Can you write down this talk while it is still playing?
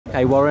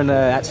Okay, Warren,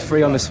 that's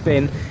 3 on the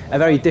spin. A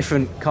very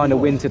different kind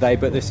of win today,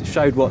 but this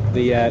showed what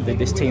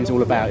this team's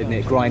all about, isn't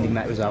it? Grinding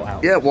that result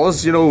out. Yeah, it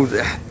was. You know,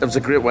 it was a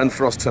great win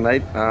for us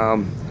tonight.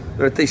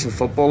 They're a decent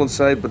footballing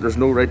side, but there's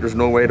no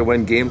way to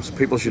win games.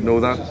 People should know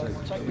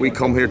that. We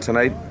come here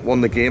tonight, won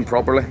the game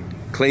properly,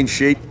 clean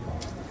sheet.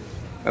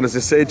 And as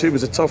I said to you, it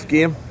was a tough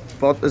game.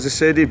 But as I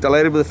said to you,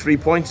 delighted with the 3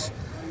 points.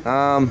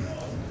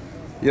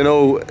 You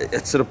know,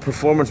 it's a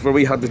performance where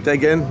we had to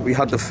dig in, we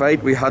had to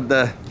fight, we had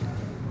to,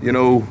 you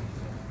know,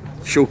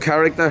 show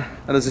character.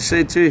 And as I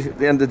said to you, at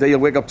the end of the day, you'll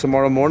wake up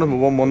tomorrow morning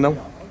with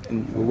 1-1-0.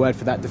 And a word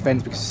for that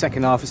defence, because the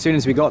second half, as soon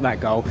as we got that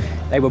goal,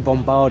 they were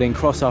bombarding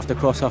cross after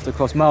cross after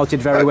cross. Miles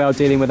did very well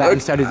dealing with that,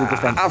 and so did the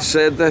defence. I've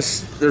said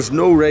this, there's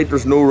no right,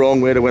 there's no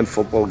wrong way to win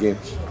football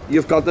games.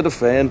 You've got to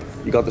defend,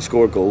 you've got to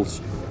score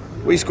goals.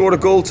 We scored a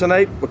goal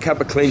tonight, we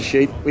kept a clean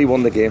sheet, we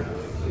won the game.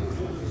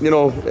 You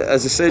know,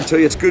 as I said to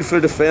you, it's good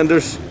for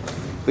defenders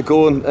to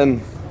go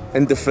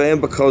and defend,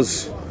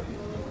 because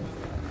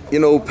you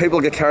know, people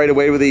get carried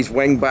away with these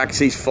wing backs,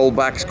 these full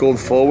backs going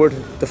forward.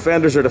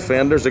 Defenders are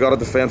defenders, they got to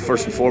defend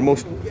first and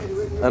foremost.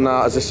 And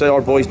as I say,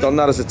 our boys done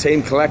that as a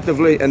team,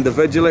 collectively,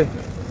 individually.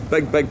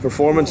 Big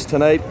performance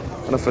tonight,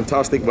 and a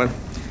fantastic win.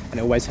 And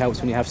it always helps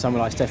when you have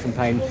someone like Stephen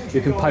Payne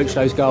who can poach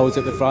those goals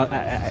at the front,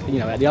 you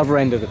know, at the other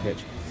end of the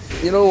pitch.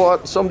 You know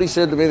what? Somebody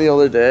said to me the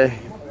other day,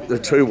 they're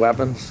 2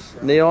 weapons,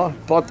 and they are,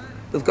 but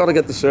they've got to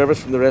get the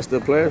service from the rest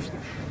of the players.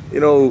 You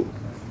know,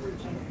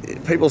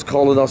 people's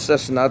calling us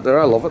this and that there.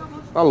 I love it.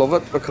 I love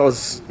it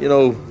because, you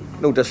know,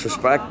 no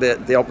disrespect,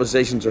 the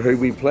oppositions are who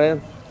we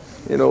play.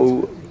 You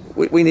know,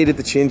 we needed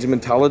to change the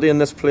mentality in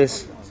this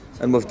place,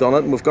 and we've done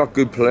it, and we've got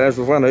good players.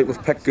 We've went out,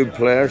 we've picked good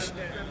players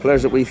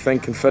that we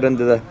think can fit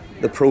into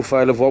the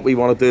profile of what we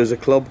want to do as a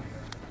club,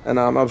 and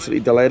I'm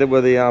absolutely delighted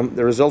with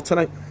the result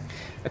tonight.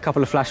 A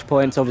couple of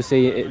flashpoints,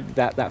 obviously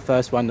that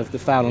first one, the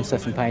foul on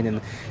Stephen Payne,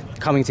 and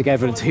coming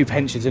together the 2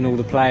 benches and all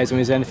the players. I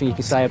mean, is there anything you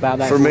can say about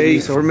that? For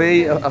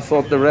me, I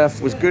thought the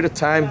ref was good at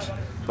times,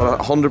 but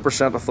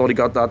 100% I thought he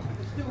got that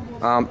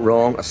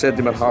wrong. I said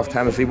to him at half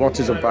time, if he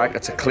watches it back,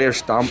 it's a clear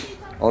stamp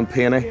on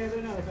Payne.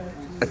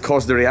 It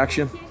caused the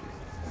reaction.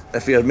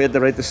 If he had made the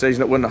right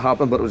decision, it wouldn't have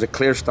happened, but it was a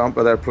clear stamp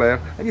by their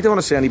player. And you don't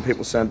want to see any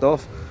people sent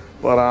off.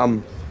 But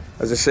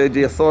as I said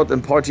to you, I thought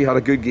in part he had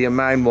a good game.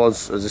 Mine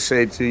was, as I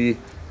said to you,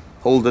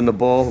 holding the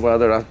ball,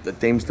 whether it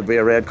deems to be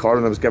a red card,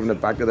 and I was giving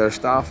it back to their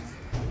staff.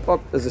 But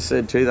as I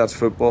said too, that's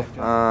football.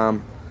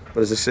 But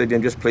as I said,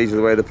 I'm just pleased with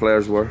the way the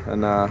players were,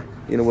 and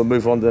you know, we'll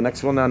move on to the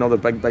next one now, another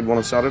big one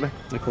on Saturday.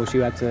 And of course,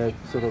 you had to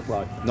sort of,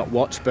 well, not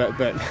watch, but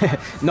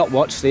not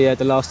watch the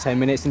last 10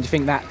 minutes. And do you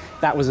think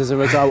that was as a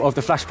result of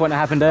the flashpoint that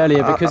happened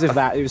earlier because of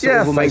that? It was sort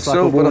of almost like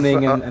a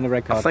warning and a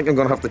red card. I think I'm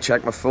going to have to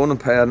check my phone and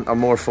pay a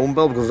more phone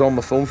bill, because I was on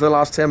my phone for the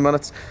last 10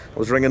 minutes. I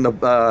was ringing the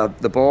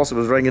boss, I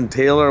was ringing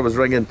Taylor, I was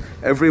ringing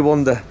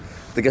everyone to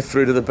get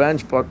through to the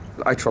bench. But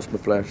I trust my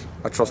players,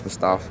 I trust my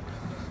staff.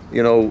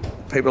 You know,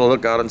 people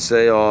look at it and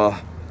say, oh,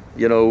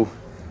 you know,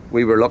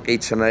 we were lucky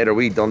tonight, or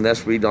we done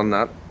this, we done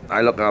that.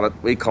 I look at it,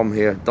 we come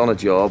here, done a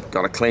job,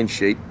 got a clean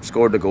sheet,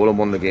 scored the goal and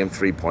won the game,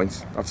 3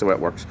 points. That's the way it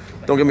works.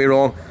 Don't get me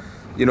wrong,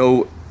 you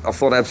know, I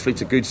thought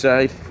Ebbsfleet's a good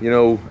side. You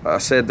know, I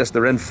said this,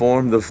 they're in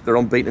form, they're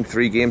unbeaten in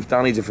 3 games.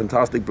 Danny's a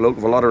fantastic bloke,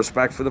 I have a lot of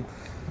respect for them.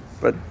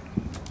 But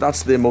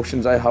that's the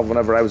emotions I have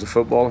whenever I was a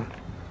footballer.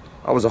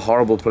 I was a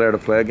horrible player to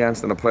play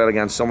against, and I played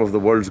against some of the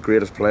world's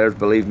greatest players,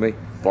 believe me,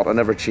 but I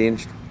never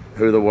changed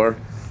who they were.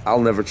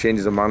 I'll never change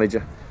as a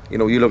manager. You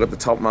know, you look at the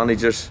top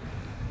managers,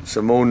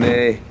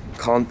 Simone,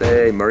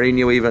 Conte,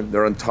 Mourinho even,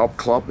 they're on top.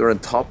 Klopp, they're on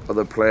top of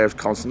the players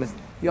constantly.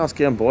 You ask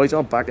them boys,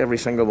 I'll back every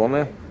single one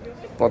of them.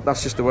 But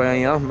that's just the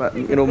way I am.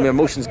 You know, my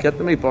emotions get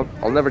to me, but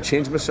I'll never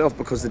change myself,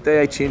 because the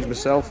day I change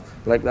myself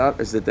like that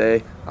is the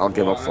day I'll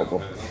give up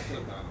football.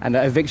 And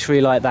a victory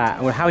like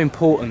that, well, how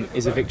important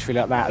is a victory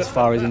like that as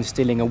far as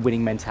instilling a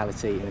winning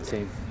mentality in the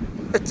team?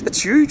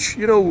 It's huge.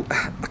 You know,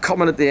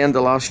 coming at the end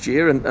of last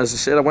year, and as I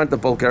said, I went to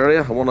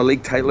Bulgaria, I won a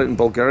league title in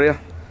Bulgaria,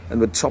 and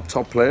with top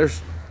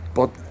players.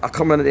 But I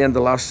come in at the end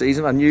of last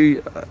season, I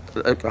knew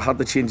I had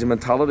to change the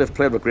mentality. I've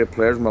played with great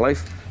players in my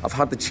life. I've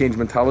had to change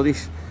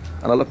mentalities.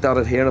 And I looked at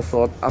it here and I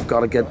thought, I've got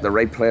to get the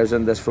right players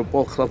in this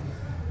football club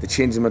to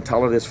change the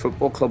mentality of this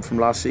football club from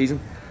last season.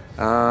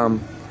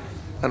 And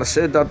I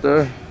said that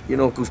there, you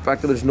know, it goes back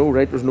to there's no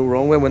right, there's no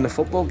wrong way to win the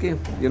football game.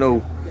 You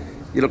know,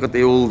 you look at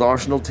the old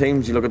Arsenal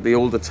teams, you look at the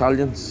old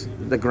Italians,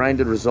 they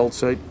grinded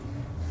results out.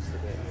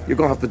 You're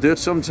going to have to do it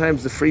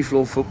sometimes. The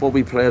free-flow football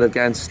we played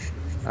against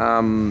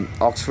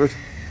Oxford,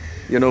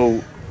 you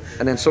know,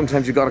 and then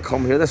sometimes you've got to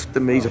come here. This to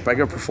me is a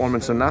bigger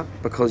performance than that,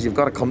 because you've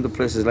got to come to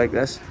places like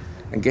this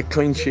and get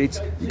clean sheets.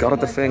 You got to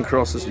defend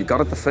crosses, you got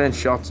to defend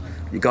shots,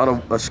 you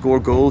got to score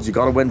goals, you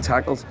got to win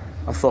tackles.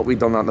 I thought we'd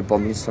done that in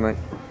abundance tonight.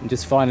 And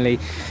just finally,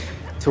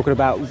 talking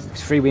about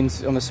 3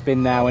 wins on the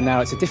spin now, and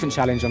now it's a different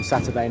challenge on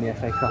Saturday in the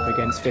FA Cup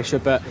against Fisher,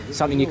 but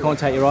something you can't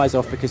take your eyes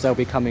off, because they'll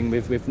be coming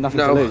with nothing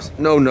to lose.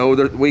 No,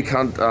 we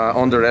can't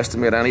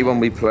underestimate anyone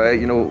we play.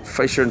 You know,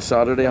 Fisher and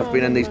Saturday have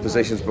been in these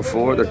positions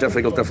before. They're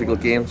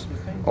difficult games.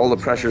 All the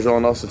pressure's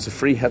on us. It's a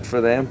free hit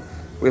for them.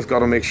 we've got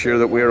to make sure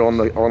that we're on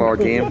our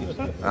game.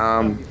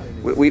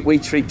 We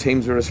treat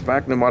teams with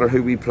respect no matter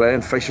who we play,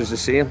 and Fish is the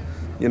same.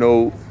 You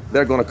know,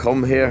 they're going to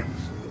come here,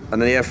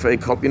 and in the FA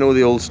Cup, you know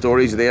the old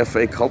stories of the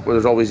FA Cup where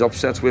there's always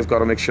upsets. We've got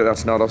to make sure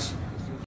that's not us.